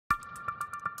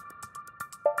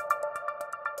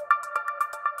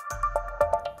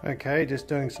Okay, just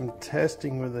doing some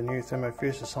testing with the new Thermo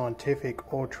Scientific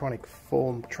Oretronic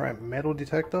full Tramp metal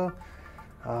detector.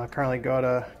 Currently got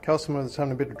a customer that's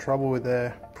having a bit of trouble with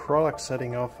their product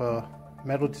setting off a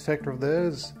metal detector of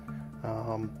theirs.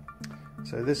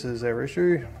 So this is their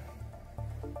issue.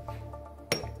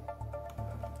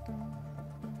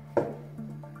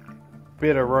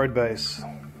 Bit of road base.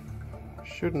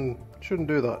 Shouldn't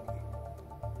do that.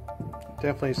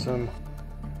 Definitely some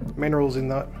minerals in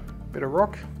that bit of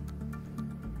rock.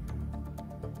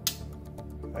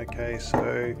 Okay,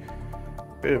 so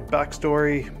bit of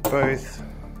backstory. Both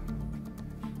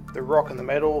the rock and the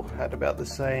metal had about the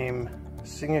same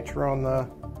signature on the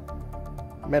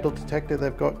metal detector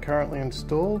they've got currently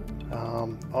installed.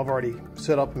 I've already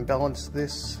set up and balanced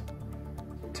this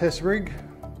test rig.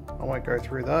 I won't go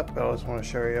through that, but I just want to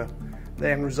show you the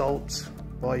end results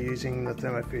by using the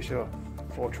Thermo Fisher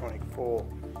Oretronic 4.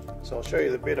 So I'll show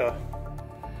you the bit of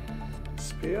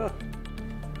spear.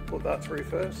 Put that through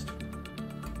first.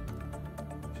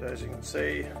 So as you can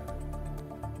see,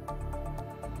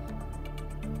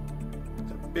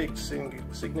 it's a big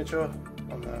signature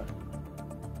on the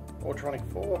Oretronic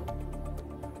 4.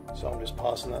 So I'm just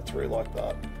passing that through like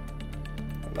that,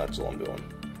 and that's all I'm doing.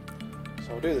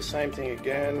 So I'll do the same thing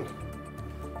again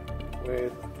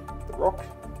with the rock.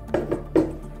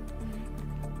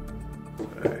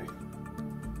 So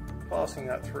passing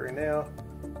that through now.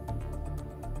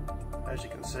 As you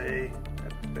can see,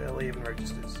 it barely even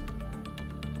registers.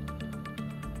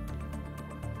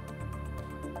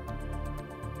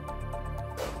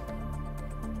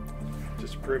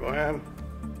 Just to prove I am.